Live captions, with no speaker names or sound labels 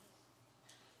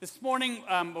This morning,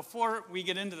 before we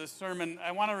get into the sermon,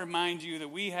 I want to remind you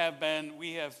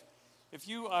that if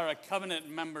you are a covenant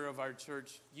member of our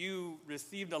church, you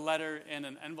received a letter in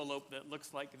an envelope that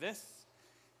looks like this.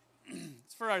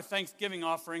 It's for our Thanksgiving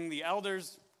offering. The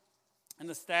elders and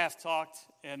the staff talked,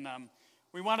 and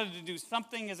we wanted to do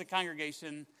something as a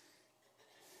congregation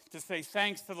to say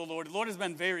thanks to the Lord. The Lord has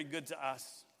been very good to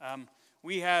us.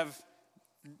 We have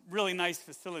really nice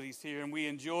facilities here, and we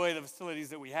enjoy the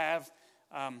facilities that we have.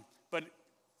 But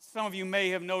some of you may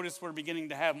have noticed we're beginning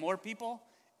to have more people,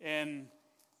 and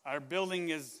our building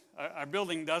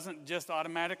doesn't just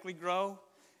automatically grow.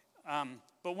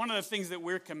 But one of the things that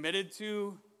we're committed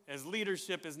to as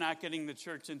leadership is not getting the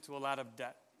church into a lot of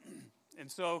debt.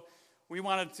 And so we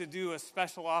wanted to do a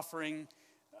special offering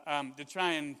to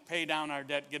try and pay down our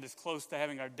debt, get as close to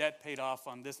having our debt paid off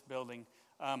on this building.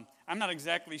 I'm not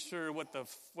exactly sure what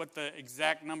the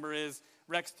exact number is.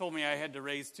 Rex told me I had to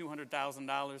raise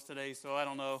 $200,000 today, so I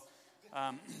don't know.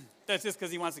 That's just because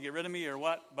he wants to get rid of me or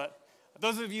what. But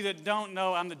those of you that don't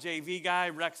know, I'm the JV guy.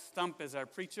 Rex Stump is our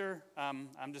preacher. I'm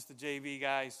just the JV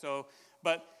guy.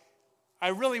 But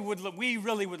we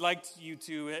really would like you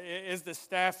to, as the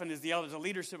staff and as the elders, the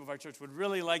leadership of our church, would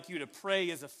really like you to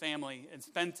pray as a family and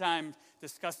spend time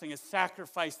discussing a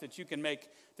sacrifice that you can make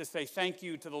to say thank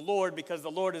you to the Lord, because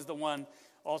the Lord is the one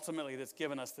ultimately that's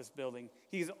given us this building.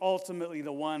 He's ultimately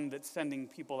the one that's sending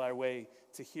people our way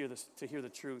to hear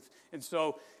the truth. And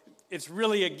so it's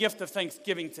really a gift of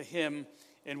thanksgiving to him,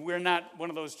 and we're not one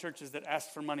of those churches that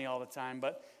ask for money all the time.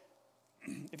 But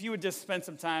if you would just spend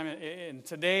some time, and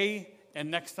today and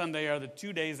next Sunday are the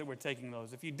 2 days that we're taking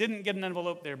those. If you didn't get an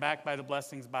envelope, they're back by the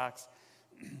blessings box.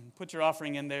 Put your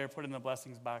offering in there, put it in the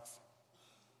blessings box.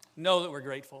 Know that we're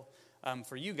grateful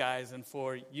for you guys, and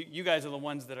for you guys are the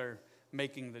ones that are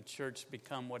making the church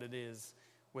become what it is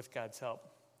with God's help.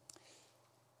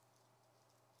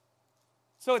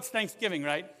 So it's Thanksgiving,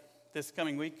 right? This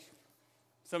coming week.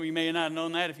 Some of you may not have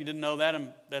known that. If you didn't know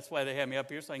that, that's why they have me up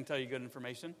here, so I can tell you good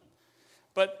information.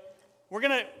 But we're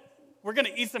gonna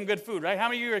eat some good food, right? How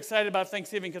many of you are excited about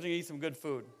Thanksgiving because you're going to eat some good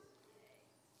food?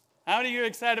 How many of you are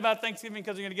excited about Thanksgiving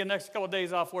because you're going to get an extra couple of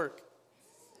days off work?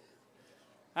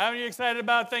 How many of you are excited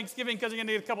about Thanksgiving because you're going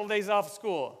to get a couple of days off of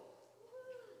school?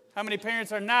 How many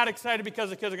parents are not excited because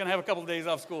the kids are going to have a couple of days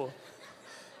off school?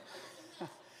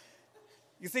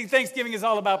 You see, Thanksgiving is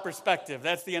all about perspective.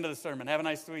 That's the end of the sermon. Have a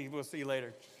nice week. We'll see you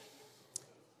later.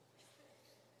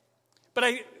 But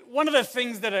one of the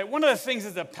things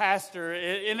as a pastor,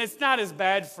 and it's not as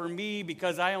bad for me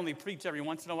because I only preach every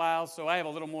once in a while, so I have a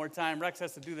little more time. Rex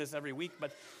has to do this every week,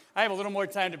 but I have a little more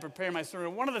time to prepare my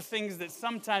sermon. One of the things that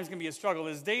sometimes can be a struggle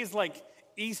is days like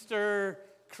Easter,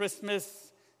 Christmas,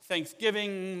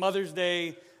 Thanksgiving, Mother's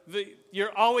Day.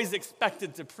 You're always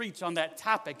expected to preach on that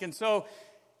topic, and so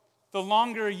the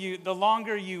longer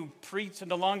you preach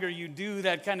and the longer you do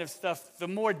that kind of stuff, the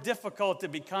more difficult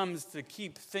it becomes to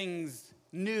keep things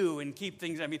new and keep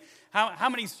things. I mean, how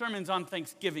many sermons on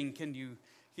Thanksgiving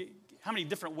how many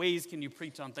different ways can you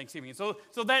preach on Thanksgiving? So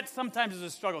that sometimes is a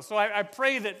struggle. So I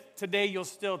pray that today you'll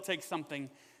still take something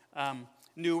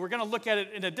new. We're going to look at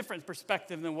it in a different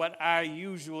perspective than what I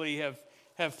usually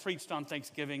have preached on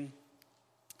Thanksgiving.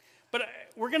 But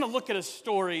we're going to look at a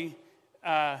story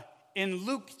in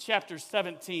Luke chapter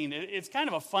 17. It's kind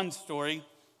of a fun story.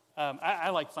 I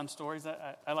like fun stories.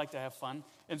 I like to have fun.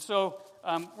 And so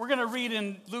we're going to read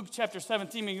in Luke chapter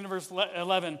 17, beginning verse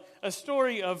 11, a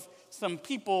story of some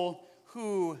people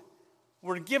who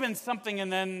were given something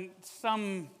and then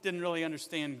some didn't really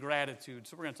understand gratitude.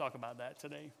 So we're going to talk about that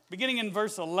today. Beginning in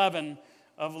verse 11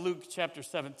 of Luke chapter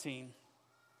 17.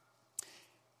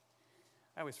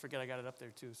 I always forget I got it up there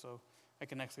too, so I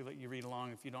can actually let you read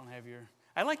along if you don't have your...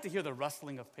 I like to hear the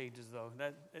rustling of pages, though.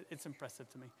 It's impressive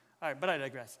to me. All right, but I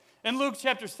digress. In Luke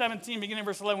chapter 17, beginning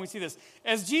verse 11, we see this.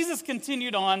 As Jesus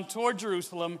continued on toward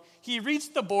Jerusalem, he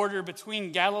reached the border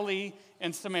between Galilee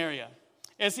and Samaria.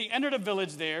 As he entered a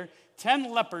village there,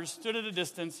 10 lepers stood at a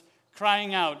distance,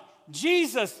 crying out,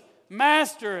 "Jesus,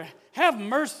 Master, have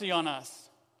mercy on us."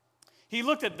 He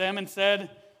looked at them and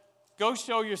said, "Go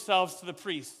show yourselves to the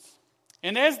priests."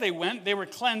 And as they went, they were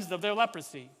cleansed of their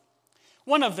leprosy.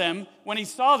 One of them, when he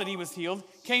saw that he was healed,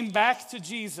 came back to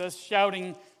Jesus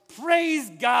shouting, "Praise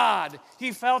God!"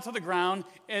 He fell to the ground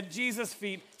at Jesus'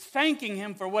 feet, thanking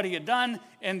him for what he had done,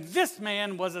 and this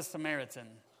man was a Samaritan.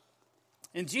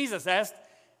 And Jesus asked,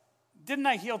 "Didn't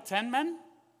I heal 10 men?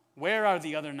 Where are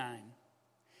the other 9?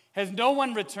 Has no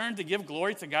one returned to give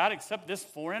glory to God except this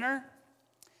foreigner?"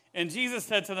 And Jesus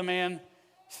said to the man,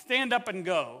 "Stand up and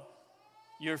go.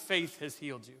 Your faith has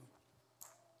healed you."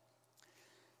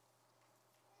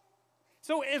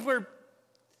 So as we're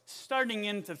starting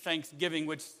into Thanksgiving,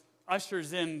 which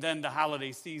ushers in then the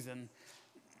holiday season.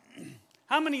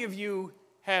 How many of you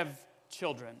have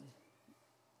children?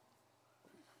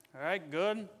 All right,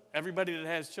 good. Everybody that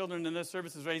has children in this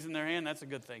service is raising their hand. That's a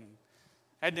good thing.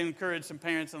 I had to encourage some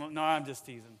parents. No, I'm just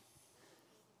teasing.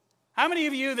 How many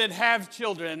of you that have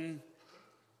children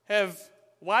have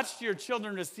watched your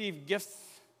children receive gifts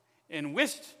and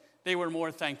wished they were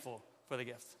more thankful for the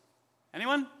gifts?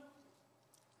 Anyone?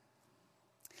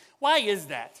 Why is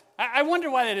that? I wonder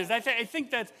why that is. I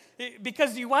think that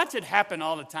because you watch it happen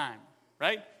all the time,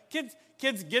 right?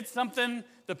 Kids get something,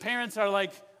 the parents are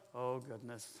like, oh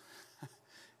goodness.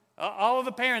 All of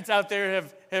the parents out there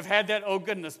have had that oh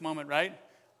goodness moment, right?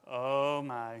 Oh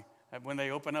my. When they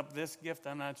open up this gift,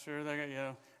 I'm not sure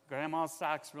they're grandma's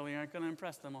socks really aren't going to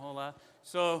impress them a whole lot.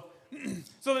 So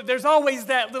there's always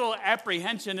that little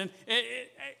apprehension,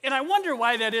 and I wonder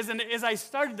why that is. And as I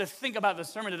started to think about the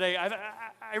sermon today,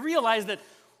 I realized that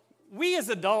we as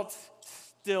adults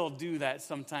still do that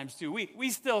sometimes too. We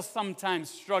still sometimes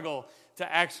struggle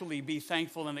to actually be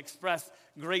thankful and express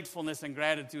gratefulness and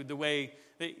gratitude the way.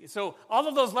 So all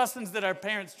of those lessons that our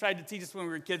parents tried to teach us when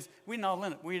we were kids, we didn't all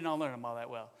learn them all that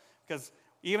well. Because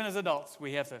even as adults,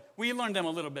 we learn them a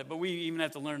little bit, but we even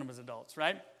have to learn them as adults,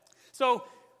 right? So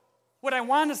what I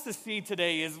want us to see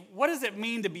today is, what does it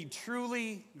mean to be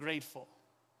truly grateful?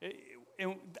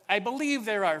 I believe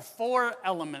there are 4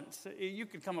 elements. You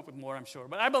could come up with more, I'm sure.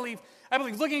 But I believe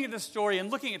looking at this story and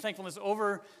looking at thankfulness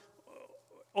over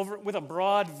with a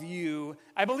broad view,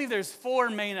 I believe there's 4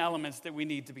 main elements that we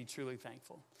need to be truly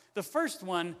thankful. The first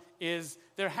one is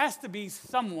there has to be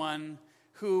someone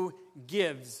who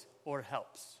gives or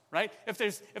helps, right? If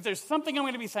there's something I'm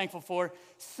going to be thankful for,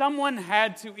 someone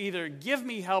had to either give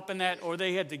me help in that or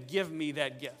they had to give me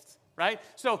that gift, right?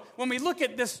 So when we look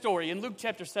at this story in Luke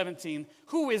chapter 17,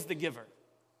 who is the giver?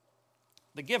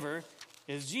 The giver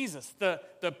is Jesus. The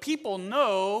people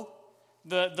know,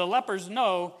 the lepers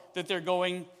know that they're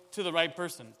going to the right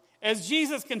person. As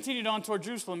Jesus continued on toward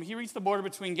Jerusalem, he reached the border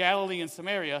between Galilee and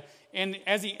Samaria, and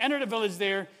as he entered a village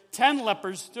there, 10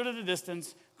 lepers stood at a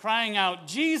distance, crying out,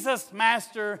 "Jesus,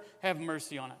 Master, have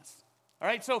mercy on us." All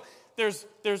right, so there's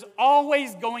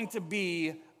always going to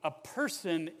be a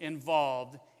person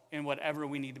involved in whatever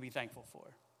we need to be thankful for.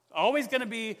 Always going to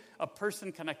be a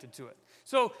person connected to it.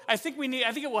 So I think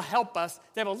it will help us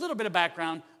to have a little bit of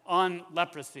background on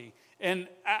leprosy. And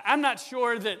I'm not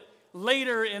sure that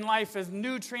later in life, as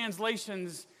new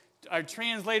translations are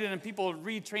translated and people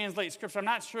retranslate Scripture, I'm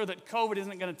not sure that COVID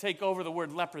isn't going to take over the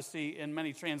word leprosy in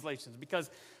many translations, because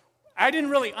I didn't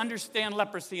really understand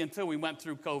leprosy until we went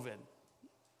through COVID.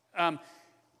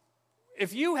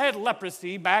 If you had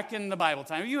leprosy back in the Bible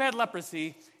time, if you had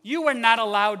leprosy, you were not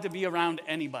allowed to be around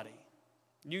anybody.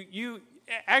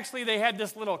 Actually, they had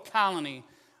this little colony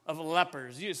of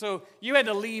lepers. So you had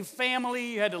to leave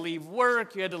family, you had to leave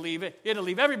work, you had to leave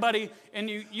everybody, and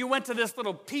you went to this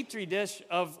little petri dish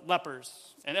of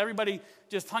lepers. And everybody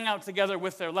just hung out together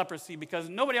with their leprosy because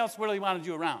nobody else really wanted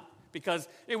you around because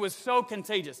it was so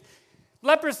contagious.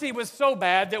 Leprosy was so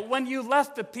bad that when you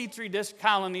left the petri dish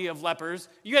colony of lepers,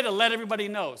 you had to let everybody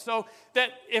know. So that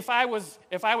if I was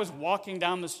walking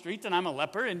down the street and I'm a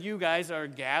leper and you guys are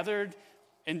gathered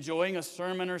enjoying a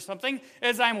sermon or something,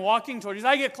 as I'm walking toward you, as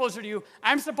I get closer to you,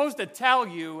 I'm supposed to tell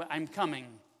you I'm coming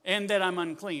and that I'm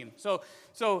unclean. So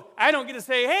I don't get to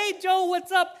say, "Hey, Joe,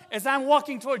 what's up?" As I'm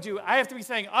walking towards you, I have to be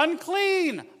saying,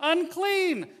 "Unclean,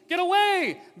 unclean, get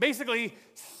away." Basically,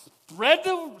 spread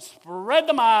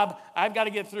the mob. I've got to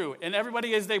get through. And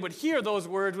everybody, as they would hear those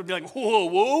words, would be like,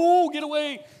 whoa, get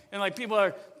away. And like people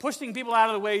are pushing people out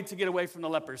of the way to get away from the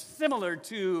lepers, similar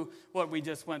to what we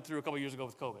just went through a couple years ago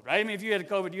with COVID, right? I mean, if you had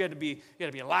COVID, you had to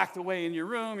be locked away in your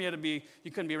room. You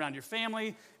couldn't be around your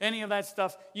family, any of that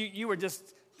stuff. You were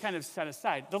just kind of set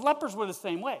aside. The lepers were the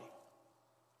same way.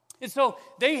 And so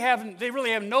they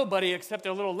really have nobody except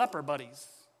their little leper buddies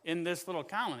in this little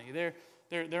colony.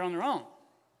 They're on their own,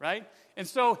 right? And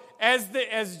so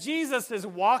as Jesus is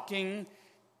walking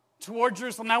toward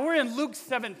Jerusalem. Now, we're in Luke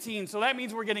 17, so that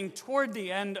means we're getting toward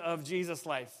the end of Jesus'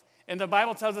 life. And the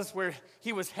Bible tells us where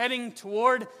he was heading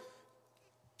toward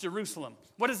Jerusalem.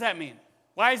 What does that mean?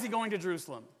 Why is he going to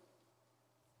Jerusalem?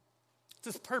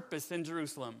 What's his purpose in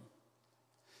Jerusalem?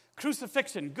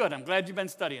 Crucifixion. Good, I'm glad you've been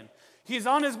studying. He's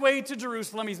on his way to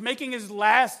Jerusalem. He's making this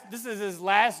is his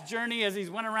last journey as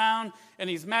he's went around and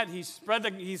he spread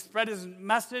his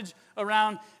message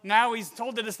around. Now he's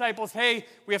told the disciples, "Hey,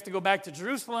 we have to go back to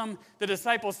Jerusalem." The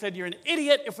disciples said, "You're an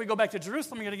idiot. If we go back to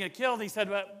Jerusalem, you're going to get killed." He said,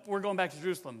 "Well, we're going back to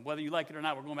Jerusalem. Whether you like it or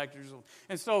not, we're going back to Jerusalem."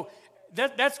 And so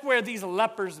that's where these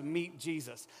lepers meet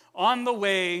Jesus, on the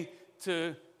way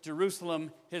to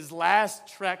Jerusalem, his last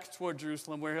trek toward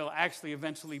Jerusalem, where he'll actually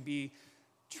eventually be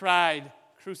tried,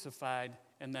 crucified,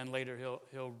 and then later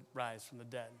he'll rise from the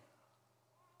dead.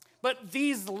 But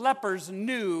these lepers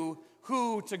knew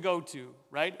who to go to,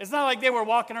 right? It's not like they were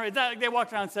walking around. It's not like they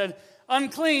walked around and said,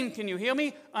 unclean, can you heal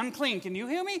me? Unclean, can you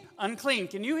heal me? Unclean,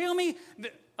 can you heal me?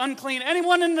 Unclean,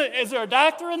 anyone is there a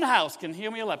doctor in the house can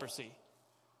heal me of leprosy?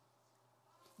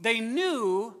 They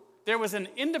knew there was an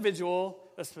individual,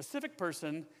 a specific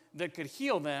person that could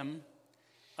heal them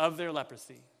of their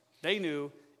leprosy. They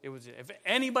knew it was, if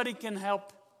anybody can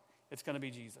help, it's going to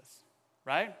be Jesus,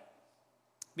 right?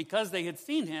 Because they had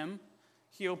seen him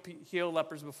heal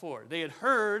lepers before. They had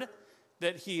heard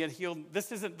that he had healed.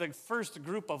 This isn't the first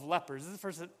group of lepers.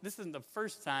 This isn't the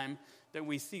first time that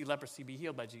we see leprosy be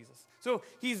healed by Jesus. So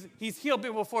he's healed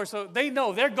people before, so they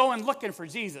know they're going looking for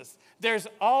Jesus. There's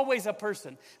always a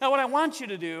person. Now what I want you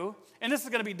to do, and this is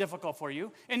going to be difficult for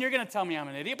you, and you're going to tell me I'm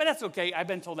an idiot, but that's okay. I've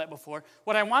been told that before.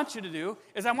 What I want you to do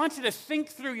is I want you to think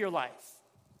through your life.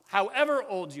 However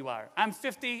old you are. I'm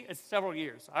 50, it's several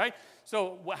years, all right?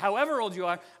 So however old you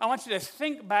are, I want you to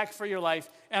think back for your life,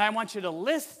 and I want you to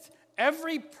list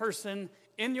every person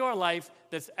in your life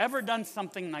that's ever done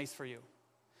something nice for you,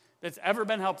 that's ever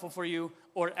been helpful for you,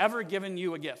 or ever given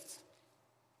you a gift.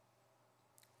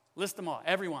 List them all,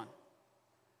 everyone.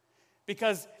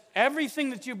 Because everything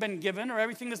that you've been given or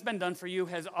everything that's been done for you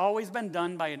has always been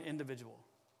done by an individual,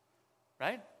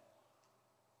 right?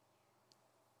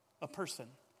 A person.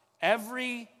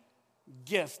 Every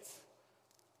gift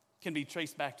can be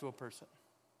traced back to a person.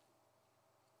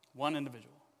 One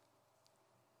individual.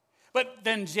 But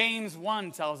then James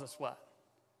 1 tells us what?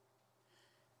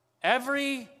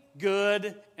 Every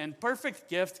good and perfect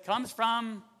gift comes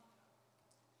from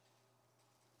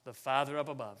the Father up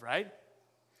above, right?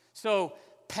 So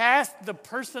past the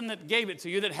person that gave it to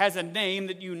you, that has a name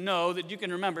that you know, that you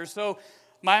can remember. So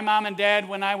my mom and dad,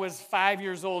 when I was 5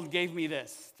 years old, gave me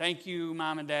this. Thank you,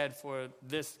 Mom and Dad, for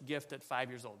this gift at 5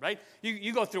 years old, right?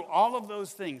 You go through all of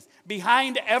those things.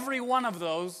 Behind every one of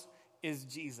those is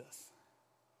Jesus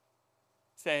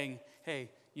saying, hey,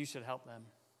 you should help them.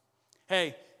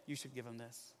 Hey, you should give them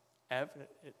this.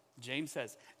 James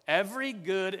says, every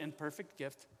good and perfect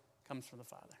gift comes from the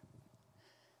Father.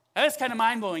 Now, that's kind of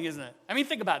mind-blowing, isn't it? I mean,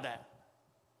 think about that.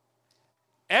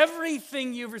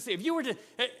 Everything you've received, if you were to...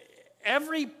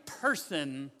 Every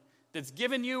person that's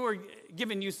given you or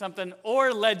given you something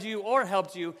or led you or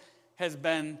helped you has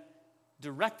been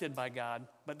directed by God.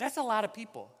 But that's a lot of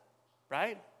people,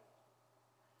 right?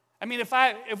 I mean,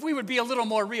 if we would be a little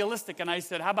more realistic and I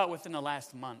said, how about within the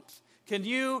last month? Could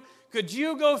you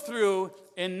go through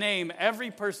and name every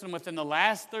person within the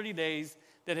last 30 days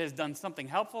that has done something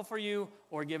helpful for you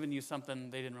or given you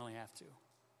something they didn't really have to?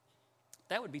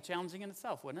 That would be challenging in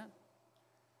itself, wouldn't it?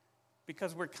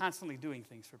 Because we're constantly doing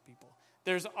things for people.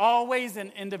 There's always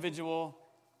an individual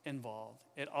involved.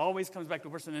 It always comes back to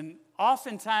a person. And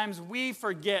oftentimes we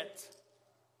forget.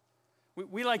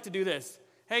 We like to do this.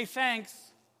 Hey, thanks.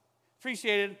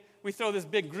 Appreciate it. We throw this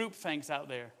big group thanks out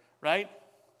there, right?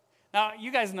 Now,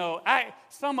 you guys know, I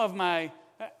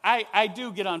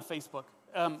do get on Facebook.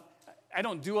 I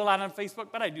don't do a lot on Facebook,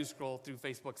 but I do scroll through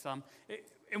Facebook some.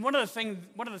 And one of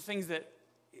the things that,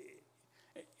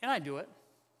 and I do it.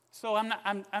 So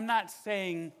I'm not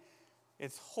saying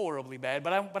it's horribly bad,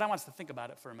 but I want us to think about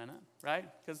it for a minute, right?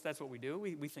 Because that's what we do.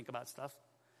 We think about stuff.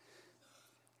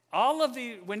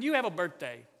 When you have a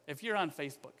birthday, if you're on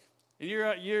Facebook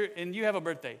and you have a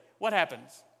birthday, what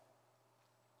happens?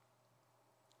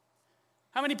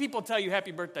 How many people tell you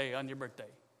happy birthday on your birthday?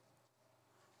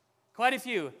 Quite a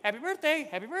few. Happy birthday,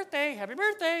 happy birthday, happy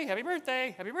birthday, happy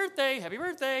birthday, happy birthday, happy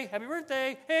birthday, happy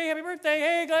birthday, hey, happy birthday,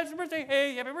 hey, glad it's your birthday,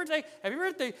 hey, happy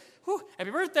birthday, whew,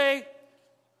 happy birthday.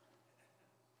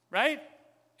 Right?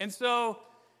 And so,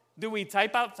 do we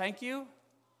type out thank you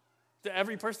to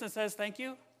every person that says thank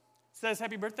you, says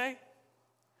happy birthday?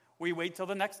 We wait till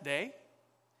the next day,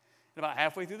 and about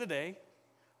halfway through the day,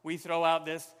 we throw out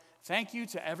this thank you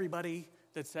to everybody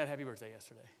that said happy birthday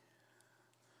yesterday.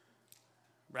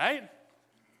 Right?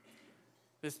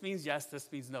 This means yes,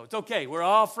 this means no. It's okay. We're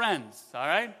all friends, all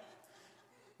right?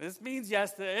 This means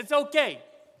yes. It's okay.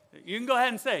 You can go ahead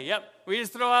and say, yep. We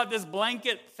just throw out this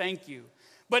blanket thank you.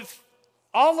 But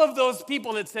all of those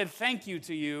people that said thank you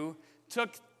to you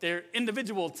took their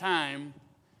individual time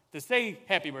to say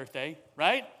happy birthday,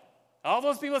 right? All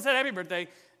those people that said happy birthday,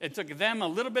 it took them a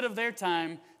little bit of their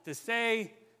time to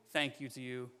say thank you to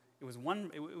you. It was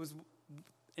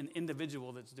an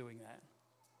individual that's doing that.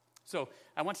 So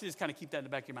I want you to just kind of keep that in the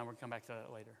back of your mind. We'll come back to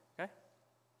that later, okay?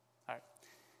 All right.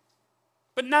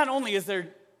 But not only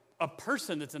a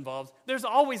person that's involved, there's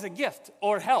always a gift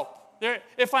or help.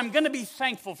 If I'm going to be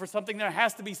thankful for something, there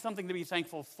has to be something to be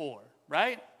thankful for,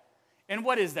 right? And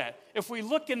what is that? If we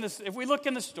look in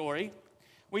the story,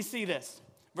 we see this.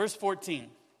 Verse 14.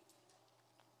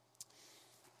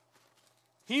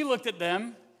 He looked at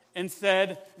them and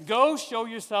said, "Go show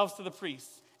yourselves to the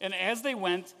priests." And as they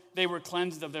went, they were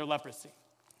cleansed of their leprosy.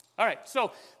 All right,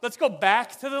 so let's go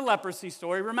back to the leprosy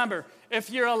story. Remember, if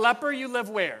you're a leper, you live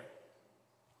where?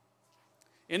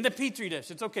 In the petri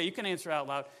dish. It's okay, you can answer out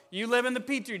loud. You live in the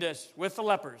petri dish with the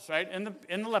lepers, right?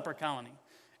 In the leper colony.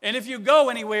 And if you go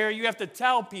anywhere, you have to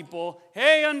tell people,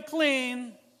 "Hey,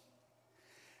 unclean."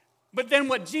 But then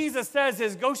what Jesus says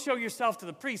is, "Go show yourself to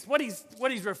the priest." What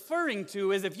he's referring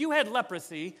to is if you had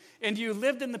leprosy and you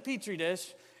lived in the petri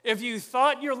dish, if you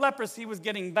thought your leprosy was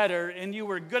getting better and you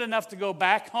were good enough to go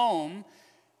back home,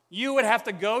 you would have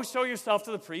to go show yourself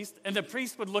to the priest, and the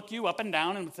priest would look you up and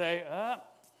down and say,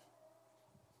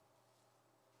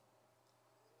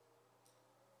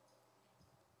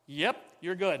 "Yep,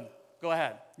 you're good. Go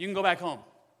ahead. You can go back home."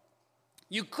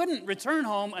 You couldn't return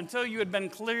home until you had been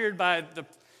cleared by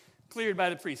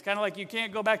the priest. Kind of like you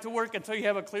can't go back to work until you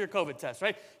have a clear COVID test,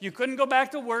 right? You couldn't go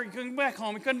back to work, you couldn't go back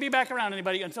home, you couldn't be back around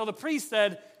anybody until the priest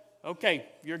said,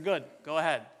 "Okay, you're good. Go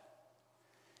ahead."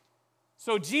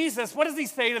 So Jesus, what does he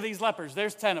say to these lepers?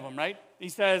 There's 10 of them, right? He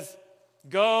says,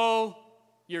 "Go,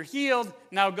 you're healed,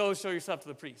 now go show yourself to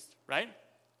the priest," right?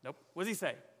 Nope. What does he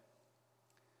say?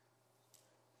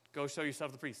 Go show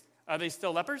yourself to the priest. Are they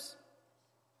still lepers?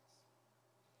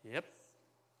 Yep.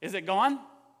 Is it gone?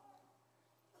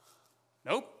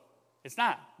 Nope. It's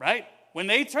not, right? When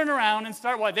they turn around and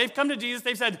start what? They've come to Jesus,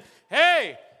 they've said,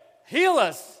 "Hey, heal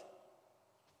us.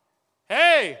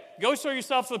 Hey, go show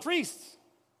yourself to the priest."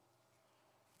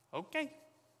 Okay.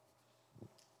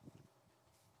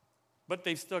 But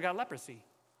they've still got leprosy,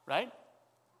 right?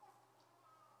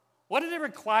 What did it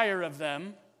require of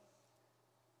them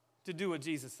to do what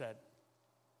Jesus said?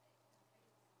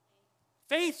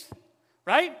 Faith,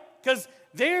 right? Because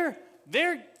they're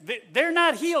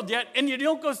not healed yet, and you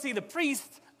don't go see the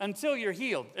priest until you're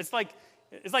healed. It's like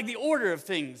the order of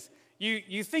things.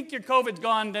 You think your COVID's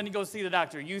gone, then you go see the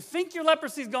doctor. You think your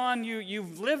leprosy's gone,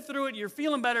 you've lived through it, you're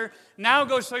feeling better, now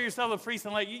go show yourself a priest.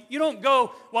 And you don't go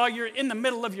while you're in the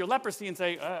middle of your leprosy and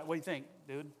say, "What do you think,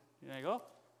 dude?" And I go,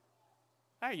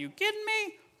 "Are you kidding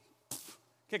me?"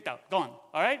 Kicked out, gone,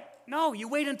 all right? No, you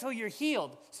wait until you're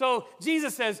healed. So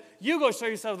Jesus says, "You go show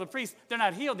yourself to the priest." They're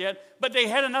not healed yet, but they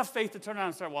had enough faith to turn around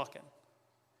and start walking.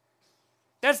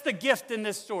 That's the gift in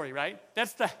this story, right?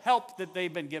 That's the help that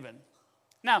they've been given.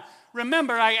 Now,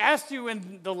 remember, I asked you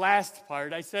in the last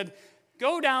part, I said,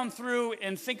 go down through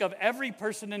and think of every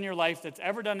person in your life that's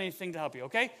ever done anything to help you,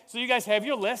 okay? So you guys have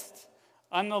your list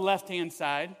on the left-hand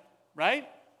side, right?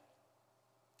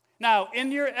 Now,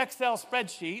 in your Excel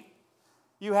spreadsheet,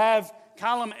 you have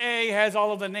column A has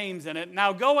all of the names in it.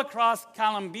 Now go across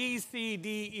column B, C,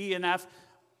 D, E, and F,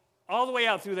 all the way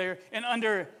out through there, and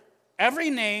under every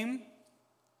name,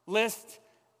 list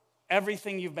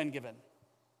everything you've been given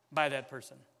by that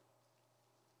person.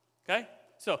 Okay?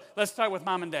 So let's start with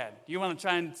mom and dad. You want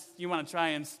to try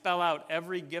and spell out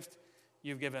every gift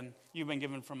you've been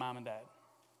given from mom and dad.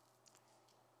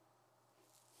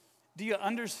 Do you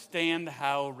understand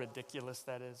how ridiculous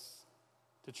that is?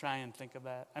 To try and think of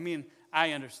that. I mean,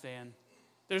 I understand.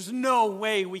 There's no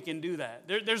way we can do that.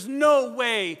 There's no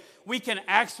way we can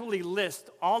actually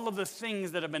list all of the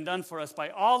things that have been done for us by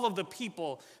all of the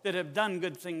people that have done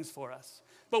good things for us.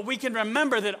 But we can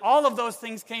remember that all of those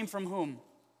things came from whom?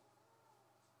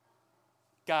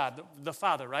 God, the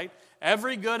Father, right?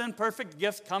 Every good and perfect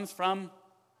gift comes from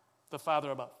the Father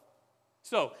above.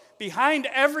 So, behind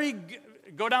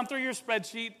go down through your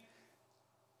spreadsheet,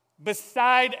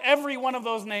 beside every one of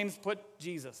those names, put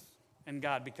Jesus and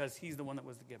God, because he's the one that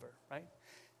was the giver, right?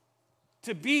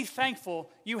 To be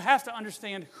thankful, you have to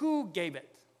understand who gave it.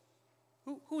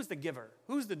 Who's the giver?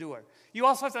 Who's the doer? You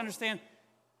also have to understand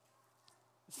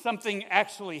something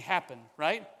actually happened,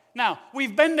 right? Now,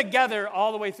 we've been together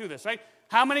all the way through this, right?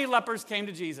 How many lepers came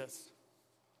to Jesus?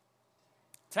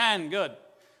 10, good.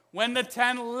 When the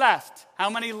 10 left, how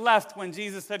many left when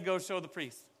Jesus said, "Go show the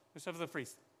priest"? Go show the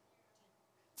priest.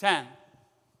 10.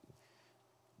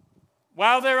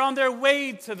 While they're on their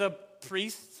way to the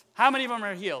priests, how many of them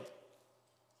are healed?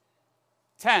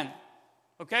 10.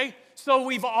 Okay? So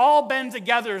we've all been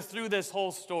together through this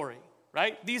whole story,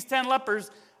 right? These 10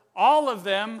 lepers, all of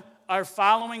them are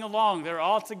following along. They're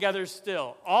all together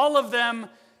still. All of them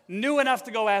knew enough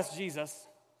to go ask Jesus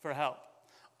for help.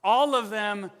 All of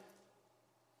them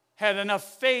had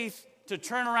enough faith to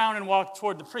turn around and walk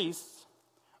toward the priests.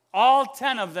 All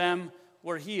 10 of them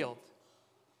were healed.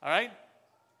 All right?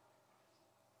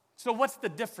 So what's the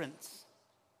difference?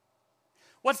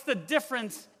 What's the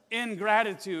difference in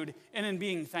gratitude and in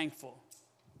being thankful?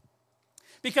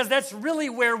 Because that's really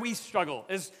where we struggle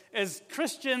as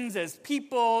Christians, as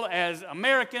people, as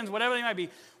Americans, whatever they might be,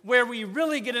 where we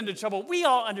really get into trouble. We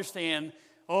all understand,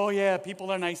 oh yeah,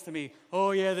 people are nice to me. Oh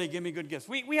yeah, they give me good gifts.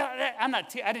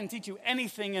 I didn't teach you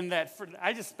anything in that.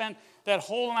 I just spent that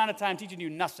whole amount of time teaching you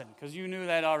nothing because you knew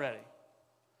that already.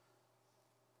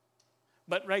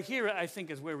 But right here, I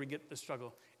think, is where we get the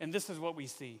struggle. And this is what we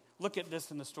see. Look at this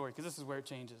in the story, because this is where it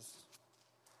changes.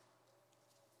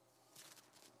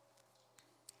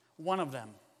 One of them.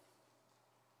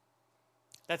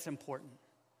 That's important.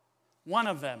 One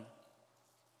of them,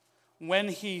 when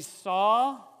he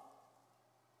saw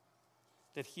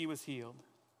that he was healed,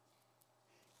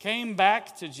 came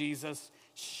back to Jesus,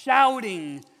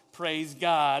 shouting, "Praise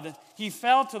God." He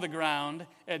fell to the ground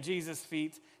at Jesus'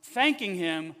 feet, thanking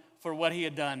him for what he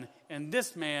had done. And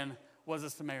this man was a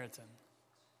Samaritan.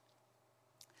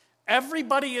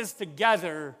 Everybody is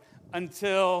together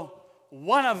until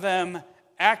one of them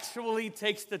actually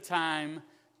takes the time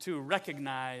to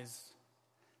recognize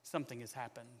something has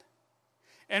happened.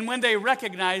 And when they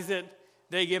recognize it,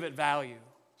 they give it value.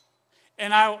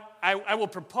 And I will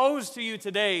propose to you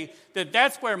today that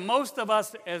that's where most of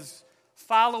us as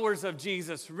followers of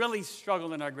Jesus really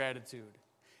struggle in our gratitude.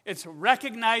 It's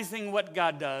recognizing what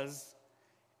God does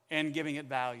and giving it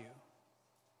value.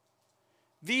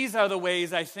 These are the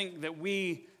ways I think that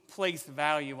we place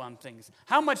value on things.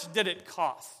 How much did it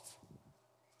cost?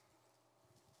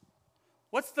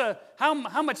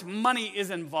 How much money is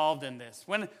involved in this?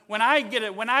 When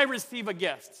I receive a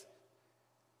gift,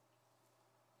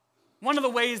 one of the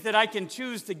ways that I can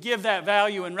choose to give that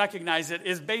value and recognize it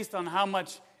is based on how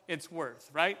much it's worth,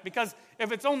 right? Because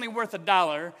if it's only worth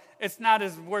 $1, it's not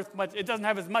as worth much. It doesn't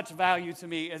have as much value to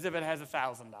me as if it has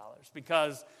 $1,000,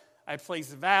 because I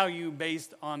place value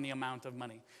based on the amount of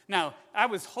money. Now, I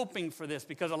was hoping for this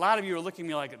because a lot of you are looking at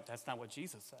me like, that's not what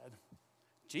Jesus said.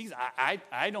 Jesus,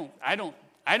 I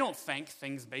don't thank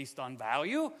things based on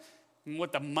value and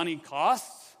what the money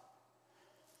costs.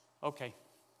 Okay,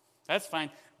 that's fine.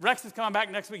 Rex is coming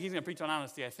back next week. He's going to preach on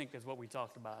honesty, I think, is what we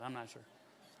talked about. I'm not sure.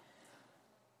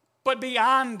 But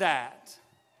beyond that,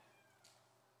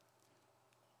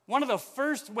 one of the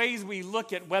first ways we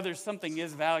look at whether something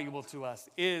is valuable to us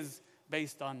is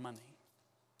based on money.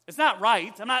 It's not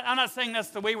right. I'm not saying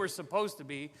that's the way we're supposed to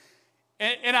be.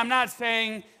 And I'm not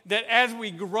saying that as we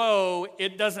grow,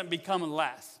 it doesn't become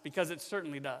less, because it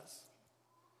certainly does.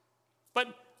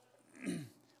 But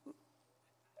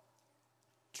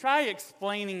try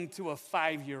explaining to a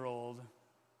 5-year-old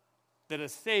that a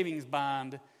savings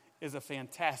bond is a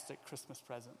fantastic Christmas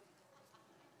present.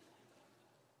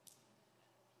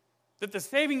 That the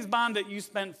savings bond that you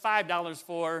spent $5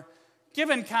 for,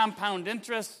 given compound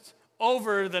interest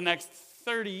over the next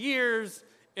 30 years,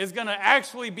 is going to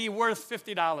actually be worth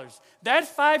 $50. That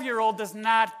 5-year-old does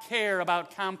not care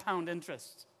about compound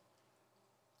interest.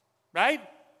 Right?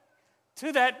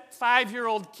 To that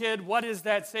 5-year-old kid, what is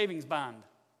that savings bond?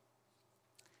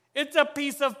 It's a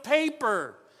piece of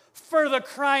paper. For the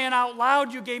crying out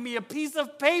loud, you gave me a piece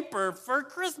of paper for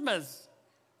Christmas.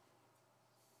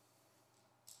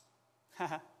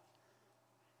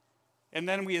 And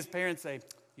then we as parents say,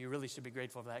 you really should be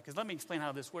grateful for that, because let me explain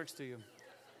how this works to you.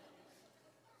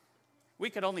 We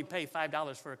could only pay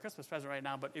 $5 for a Christmas present right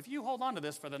now, but if you hold on to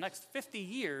this for the next 50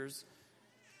 years,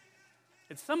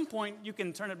 at some point you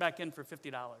can turn it back in for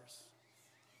 $50.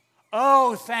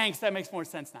 Oh, thanks, that makes more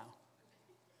sense now.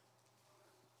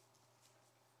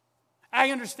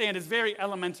 I understand it's very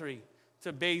elementary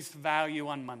to base value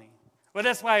on money. But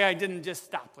that's why I didn't just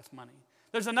stop with money.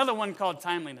 There's another one called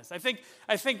timeliness. I think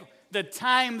the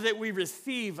time that we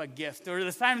receive a gift, or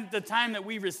the time that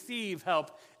we receive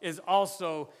help, is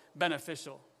also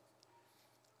beneficial.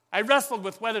 I wrestled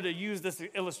with whether to use this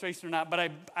illustration or not,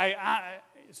 but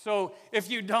so if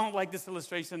you don't like this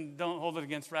illustration, don't hold it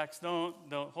against Rex. Don't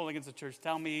hold it against the church.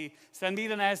 Tell me, send me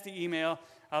the nasty email.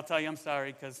 I'll tell you I'm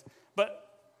sorry. But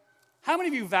how many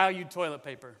of you value toilet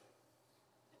paper?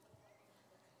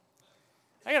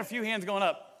 I got a few hands going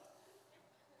up.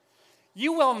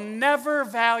 You will never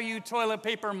value toilet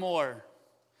paper more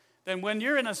than when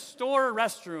you're in a store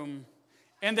restroom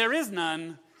and there is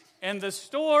none, and the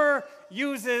store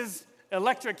uses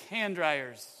electric hand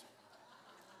dryers.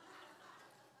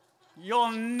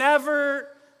 You'll never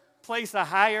place a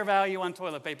higher value on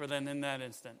toilet paper than in that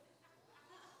instant.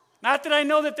 Not that I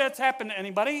know that that's happened to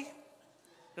anybody,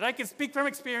 that I can speak from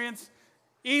experience,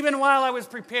 even while I was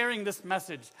preparing this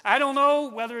message. I don't know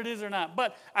whether it is or not,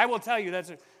 but I will tell you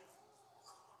that's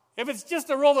If it's just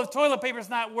a roll of toilet paper, it's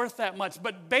not worth that much.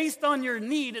 But based on your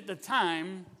need at the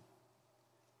time,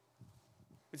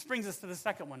 which brings us to the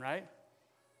second one, right?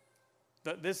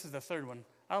 This is the third one.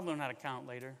 I'll learn how to count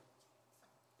later.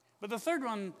 But the third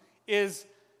one is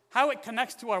how it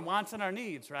connects to our wants and our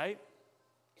needs, right?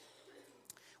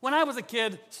 When I was a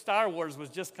kid, Star Wars was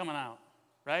just coming out,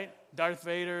 right? Darth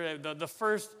Vader, the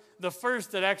first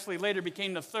that actually later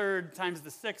became the third times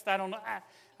the sixth. I don't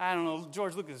know.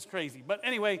 George Lucas is crazy. But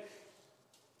anyway,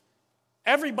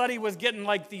 everybody was getting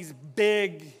like these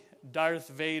big Darth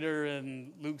Vader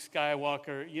and Luke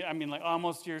Skywalker. I mean, like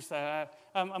almost years.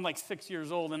 I'm like 6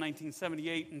 years old in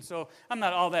 1978, and so I'm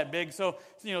not all that big. So,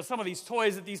 some of these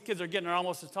toys that these kids are getting are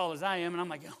almost as tall as I am, and I'm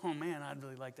like, oh man, I'd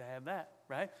really like to have that,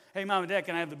 right? Hey, Mom and Dad,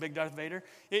 can I have the big Darth Vader?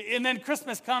 And then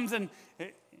Christmas comes, and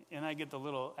I get the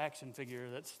little action figure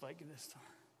that's like this.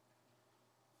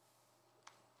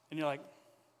 And you're like,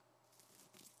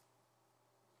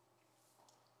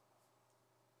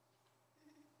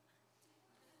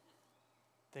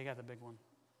 they got the big one.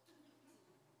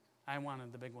 I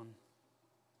wanted the big one.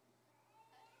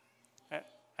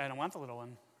 I don't want the little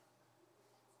one.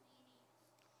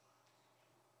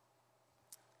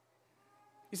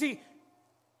 You see,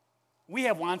 we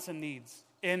have wants and needs.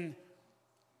 And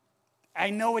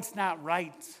I know it's not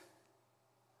right.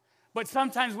 But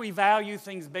sometimes we value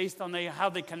things based on how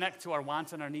they connect to our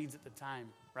wants and our needs at the time,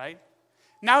 right?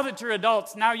 Now that you're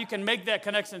adults, now you can make that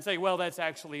connection and say, well, that's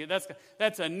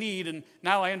a need, and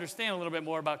now I understand a little bit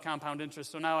more about compound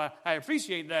interest. So now I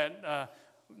appreciate that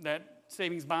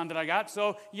savings bond that I got.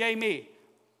 So yay me.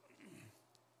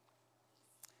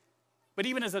 But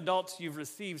even as adults, you've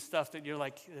received stuff that you're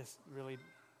like, this really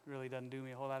doesn't do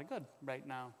me a whole lot of good right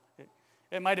now.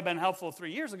 It might have been helpful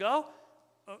 3 years ago,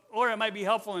 or it might be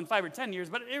helpful in 5 or 10 years,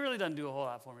 but it really doesn't do a whole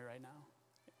lot for me right now.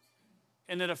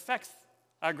 And it affects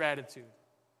our gratitude.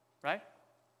 Right?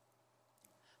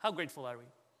 How grateful are we?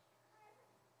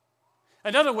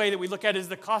 Another way that we look at it is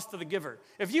the cost of the giver.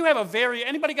 If you have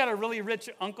anybody got a really rich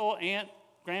uncle, aunt,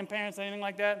 grandparents, anything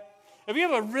like that? If you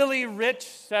have a really rich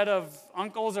set of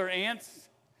uncles or aunts,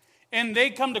 and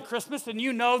they come to Christmas and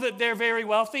you know that they're very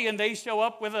wealthy and they show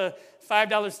up with a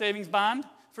 $5 savings bond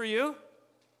for you,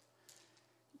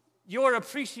 your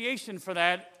appreciation for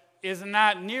that is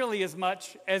not nearly as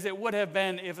much as it would have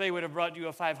been if they would have brought you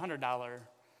a $500.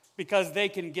 Because they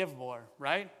can give more,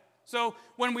 right? So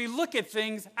when we look at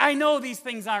things, I know these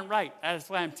things aren't right. That's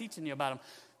why I'm teaching you about them.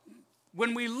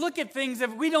 When we look at things,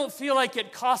 if we don't feel like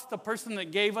it cost the person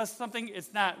that gave us something,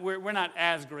 we're not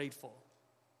as grateful,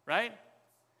 right?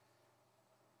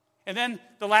 And then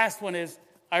the last one is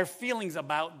our feelings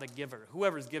about the giver,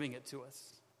 whoever's giving it to us,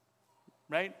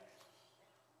 right?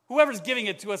 Whoever's giving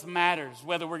it to us matters,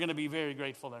 whether we're going to be very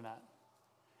grateful or not.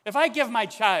 If I give my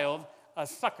child a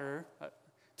sucker,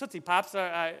 Tootsie Pops,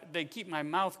 they keep my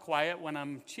mouth quiet when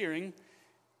I'm cheering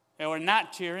or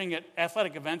not cheering at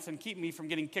athletic events and keep me from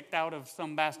getting kicked out of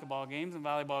some basketball games and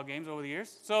volleyball games over the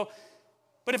years.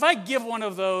 But if I give one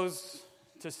of those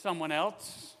to someone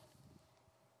else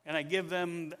and I give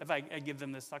them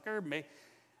this sucker,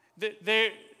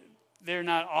 they're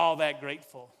not all that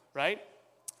grateful, right?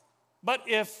 But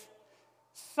if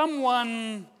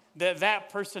someone that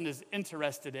person is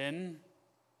interested in,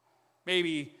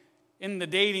 maybe in the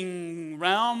dating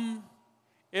realm,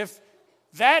 if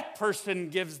that person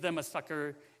gives them a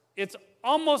sucker, it's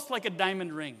almost like a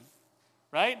diamond ring,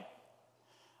 right?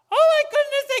 Oh my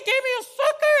goodness, they gave me a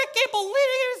sucker. I can't believe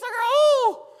they gave me a sucker.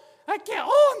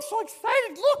 I'm so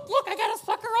excited. Look, I got a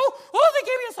sucker. They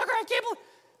gave me a sucker. I can't believe.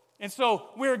 And so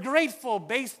we're grateful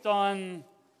based on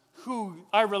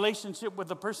our relationship with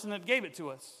the person that gave it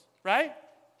to us, right?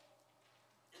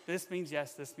 This means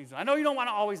yes, this means no. I know you don't want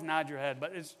to always nod your head,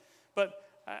 but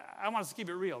I want us to keep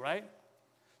it real, right?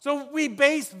 So we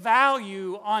base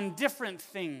value on different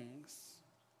things.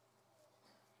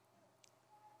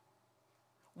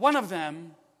 One of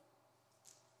them,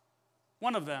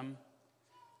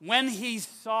 when he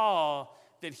saw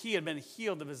that he had been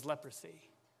healed of his leprosy,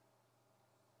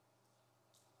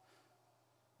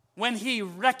 when he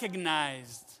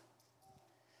recognized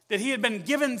that he had been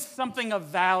given something of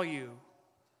value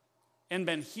and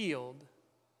been healed,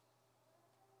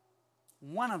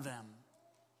 one of them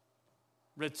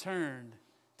returned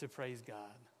to praise God.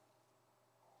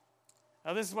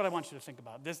 Now, this is what I want you to think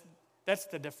about. That's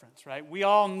the difference, right? We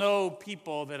all know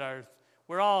people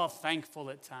we're all thankful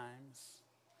at times.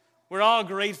 We're all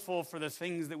grateful for the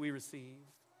things that we receive.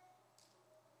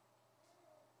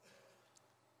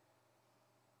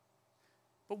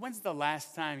 But when's the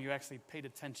last time you actually paid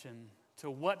attention to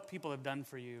what people have done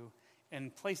for you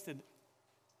and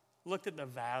looked at the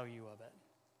value of it?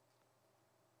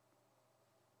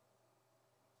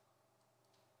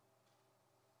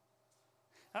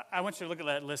 I want you to look at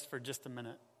that list for just a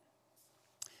minute.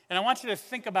 And I want you to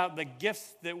think about the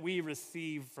gifts that we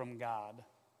receive from God.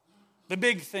 The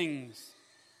big things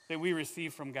that we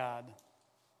receive from God.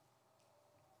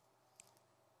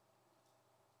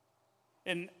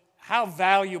 And how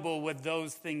valuable would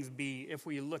those things be if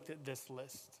we looked at this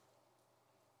list?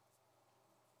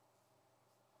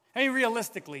 I mean,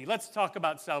 realistically, let's talk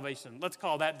about salvation. Let's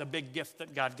call that the big gift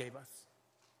that God gave us.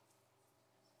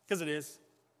 Because it is,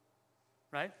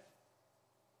 right?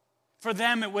 For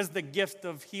them, it was the gift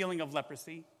of healing of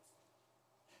leprosy.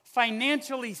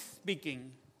 Financially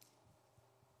speaking,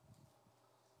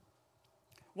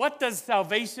 what does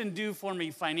salvation do for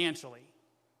me financially?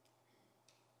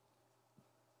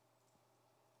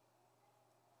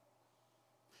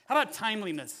 How about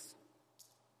timeliness?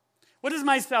 What is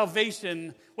my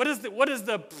salvation? What is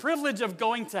the privilege of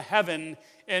going to heaven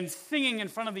and singing in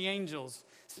front of the angels?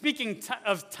 Speaking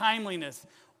of timeliness,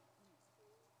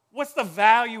 what's the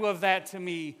value of that to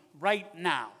me right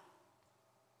now?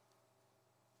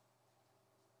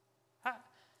 How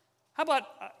about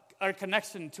our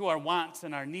connection to our wants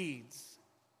and our needs?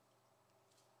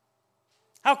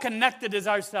 How connected is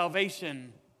our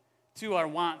salvation to our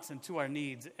wants and to our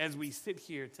needs as we sit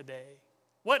here today?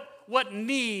 What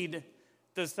need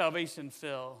does salvation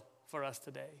fill for us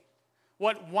today?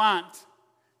 What want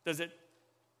does it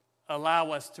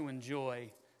allow us to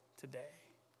enjoy today?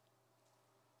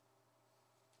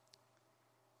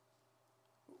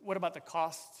 What about the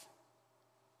cost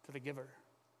to the giver?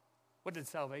 What did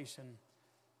salvation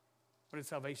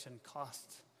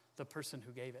cost the person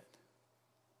who gave it?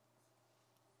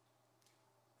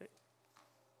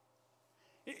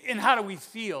 And how do we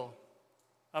feel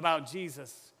about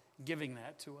Jesus giving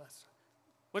that to us?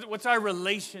 What's our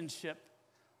relationship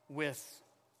with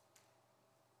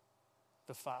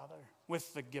the Father,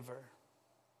 with the giver?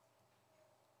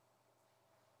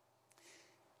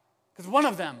 Because one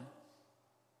of them,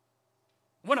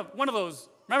 one of those,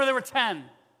 remember there were 10.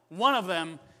 One of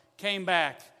them came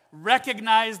back,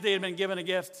 recognized they had been given a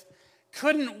gift,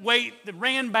 couldn't wait,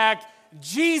 ran back.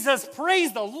 Jesus,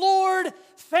 praise the Lord.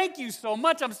 Thank you so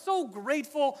much. I'm so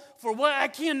grateful for what I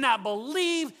cannot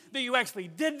believe that you actually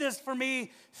did this for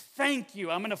me. Thank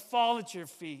you. I'm going to fall at your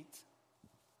feet.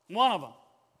 One of them.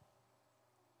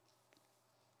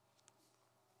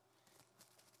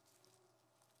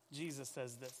 Jesus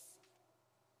says this.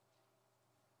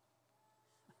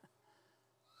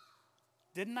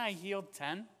 Didn't I heal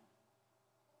 10?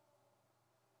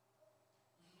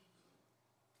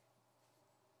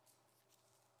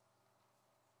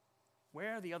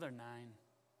 Where are the other 9?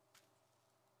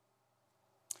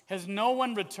 Has no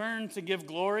one returned to give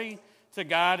glory to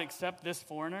God except this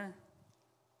foreigner?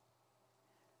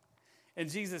 And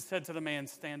Jesus said to the man,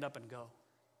 stand up and go.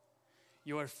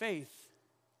 Your faith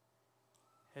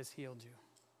has healed you.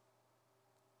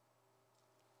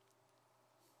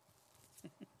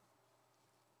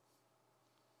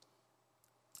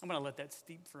 I'm going to let that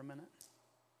steep for a minute.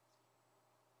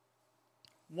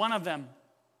 One of them,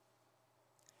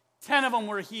 10 of them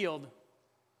were healed.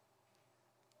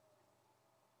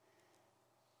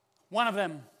 One of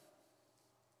them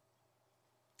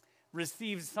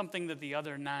received something that the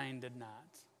other 9 did not.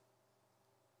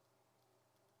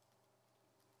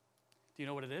 Do you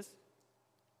know what it is?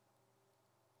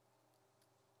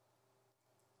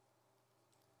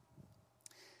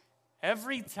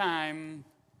 Every time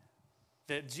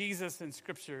that Jesus in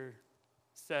Scripture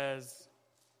says,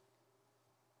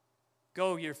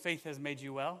 go, your faith has made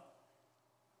you well,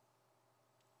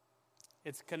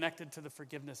 it's connected to the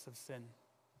forgiveness of sin.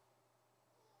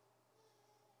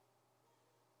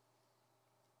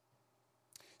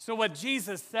 So what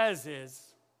Jesus says is,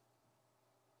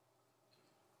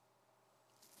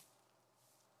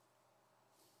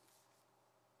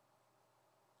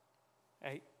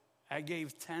 I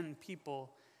gave 10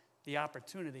 people the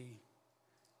opportunity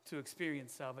to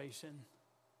experience salvation.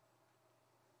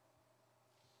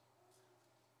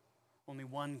 Only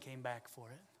one came back for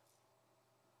it.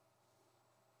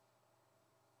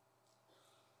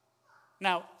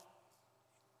 Now,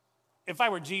 if I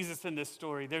were Jesus in this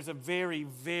story, there's a very,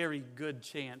 very good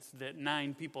chance that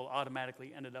 9 people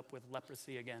automatically ended up with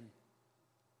leprosy again.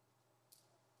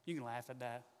 You can laugh at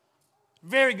that.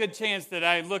 Very good chance that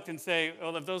I looked and say,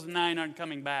 well, if those 9 aren't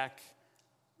coming back,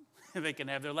 they can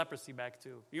have their leprosy back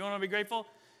too. You want to be grateful?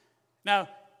 Now,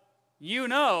 you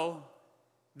know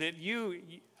that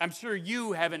I'm sure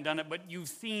you haven't done it, but you've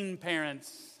seen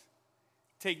parents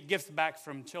take gifts back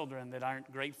from children that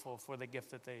aren't grateful for the gift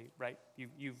that they, right?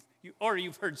 Or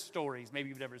you've heard stories. Maybe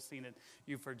you've never seen it.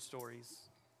 You've heard stories.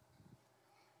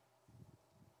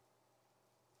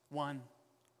 One.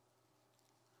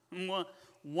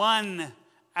 1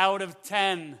 out of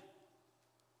 10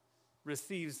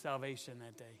 receives salvation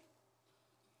that day.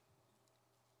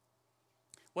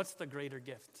 What's the greater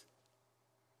gift?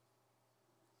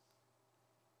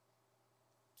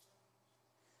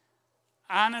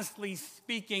 Honestly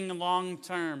speaking, long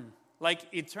term, like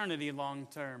eternity long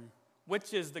term,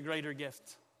 which is the greater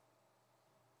gift?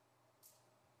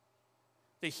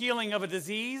 The healing of a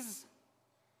disease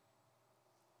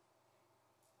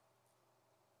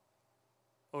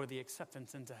or the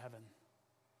acceptance into heaven?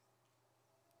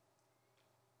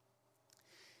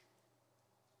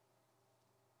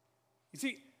 You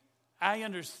see, I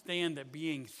understand that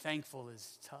being thankful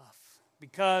is tough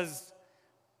because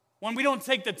when we don't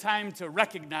take the time to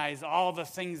recognize all the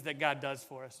things that God does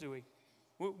for us, do we?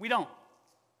 We don't.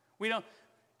 We don't.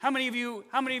 How many of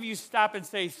you stop and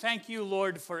say, "Thank you,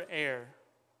 Lord, for air"?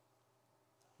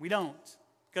 We don't,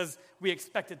 because we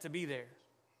expect it to be there.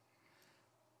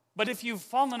 But if you've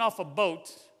fallen off a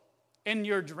boat and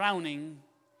you're drowning,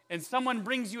 and someone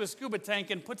brings you a scuba tank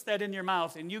and puts that in your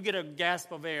mouth, and you get a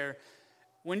gasp of air,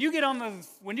 when you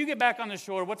get back on the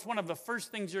shore, what's one of the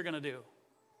first things you're going to do?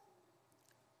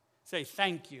 Say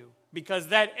thank you, because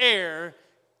that air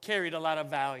carried a lot of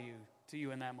value to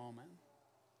you in that moment,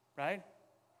 right?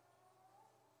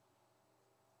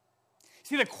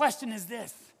 See, the question is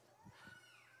this: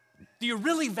 do you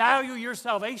really value your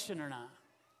salvation or not?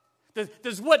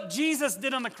 Does what Jesus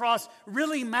did on the cross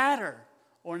really matter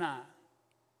or not?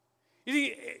 You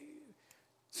see,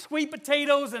 sweet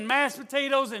potatoes and mashed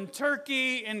potatoes and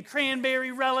turkey and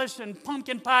cranberry relish and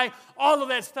pumpkin pie, all of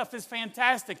that stuff is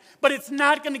fantastic. But it's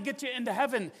not going to get you into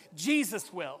heaven.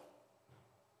 Jesus will.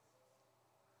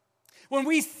 When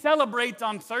we celebrate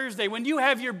on Thursday, when you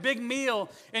have your big meal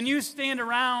and you stand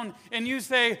around and you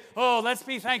say, "Oh, let's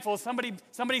be thankful."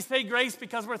 Somebody say grace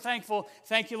because we're thankful.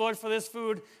 Thank you, Lord, for this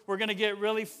food. We're going to get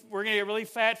really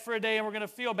fat for a day and we're going to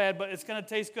feel bad, but it's going to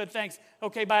taste good. Thanks.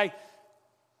 Okay, bye.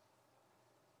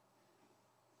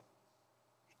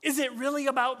 Is it really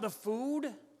about the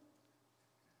food?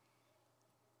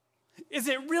 Is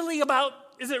it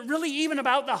really even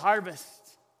about the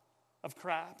harvest of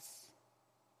crops?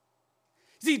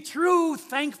 See, true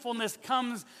thankfulness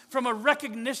comes from a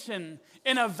recognition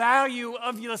and a value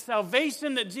of the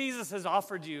salvation that Jesus has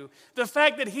offered you. The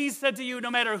fact that he said to you, no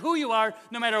matter who you are,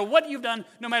 no matter what you've done,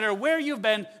 no matter where you've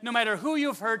been, no matter who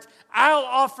you've hurt, I'll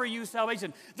offer you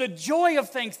salvation. The joy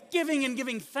of thanksgiving and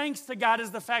giving thanks to God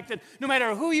is the fact that no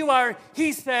matter who you are,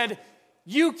 he said,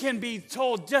 you can be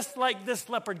told, just like this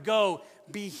leopard, go,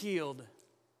 be healed.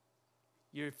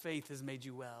 Your faith has made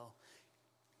you well.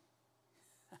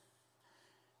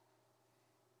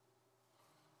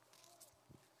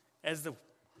 As the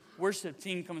worship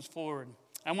team comes forward,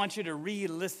 I want you to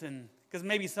re-listen, because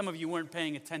maybe some of you weren't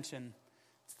paying attention.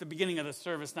 It's the beginning of the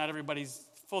service. Not everybody's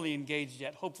fully engaged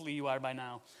yet. Hopefully you are by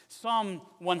now. Psalm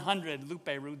 100, Lupe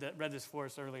read this for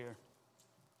us earlier.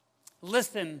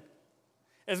 Listen,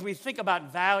 as we think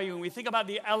about value and we think about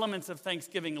the elements of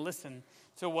thanksgiving, listen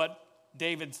to what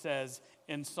David says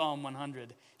in Psalm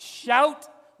 100. Shout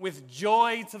with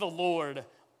joy to the Lord,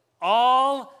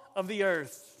 all of the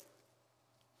earth.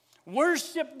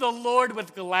 Worship the Lord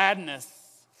with gladness.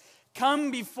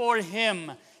 Come before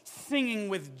him singing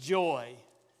with joy.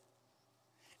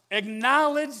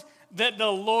 Acknowledge that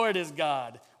the Lord is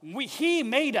God. He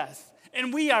made us,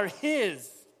 and we are his.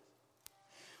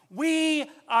 We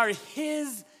are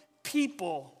his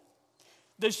people,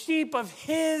 the sheep of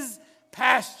his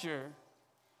pasture.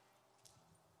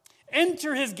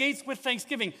 Enter his gates with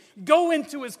thanksgiving. Go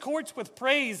into his courts with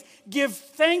praise. Give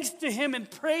thanks to him and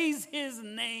praise his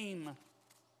name.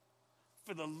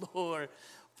 For the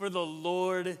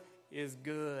Lord is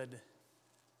good.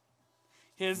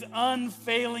 His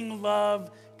unfailing love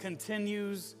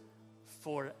continues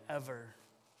forever.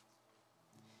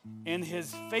 And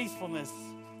his faithfulness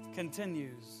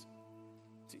continues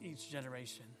to each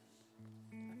generation.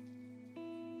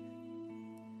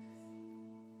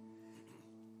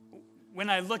 When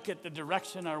I look at the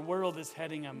direction our world is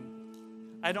heading,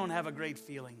 I don't have a great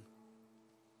feeling.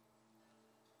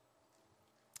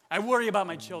 I worry about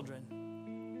my children.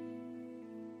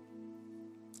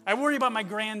 I worry about my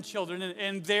grandchildren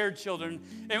and their children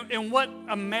and what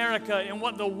America and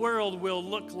what the world will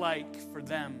look like for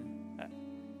them.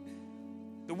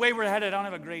 The way we're headed, I don't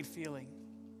have a great feeling.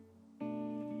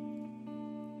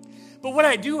 But what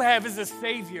I do have is a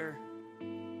Savior.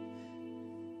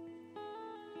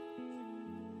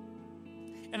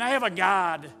 And I have a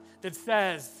God that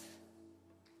says,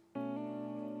 I'm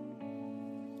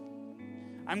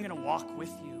going to walk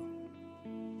with you.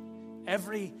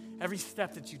 Every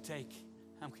step that you take,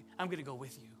 I'm going to go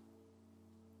with you.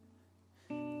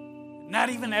 Not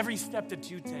even every step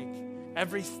that you take,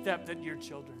 every step that your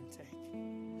children take.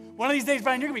 One of these days,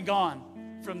 Brian, you're going to be gone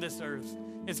from this earth.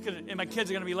 And my kids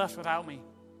are going to be left without me.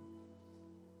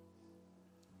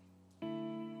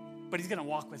 But he's going to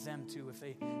walk with them too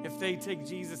if they take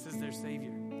Jesus as their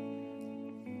Savior.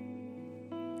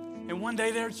 And one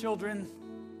day their children,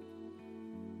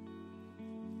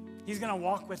 he's going to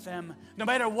walk with them. No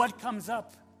matter what comes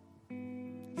up,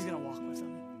 he's going to walk with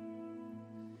them.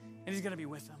 And he's going to be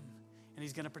with them. And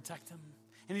he's going to protect them.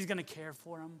 And he's going to care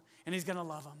for them. And he's going to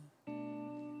love them.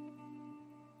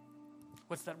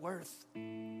 What's that worth?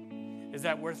 Is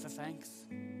that worth the thanks?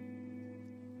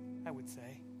 I would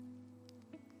say.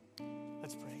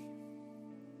 Let's pray.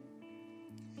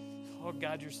 Oh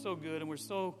God, you're so good, and we're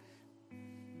so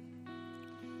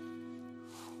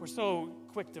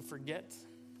quick to forget.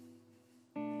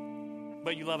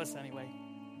 But you love us anyway.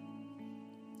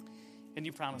 And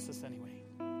you promise us anyway.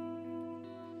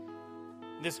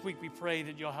 This week we pray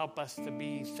that you'll help us to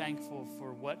be thankful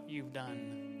for what you've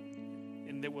done,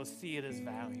 and that we'll see it as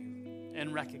value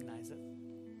and recognize it.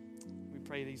 We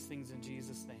pray these things in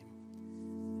Jesus' name.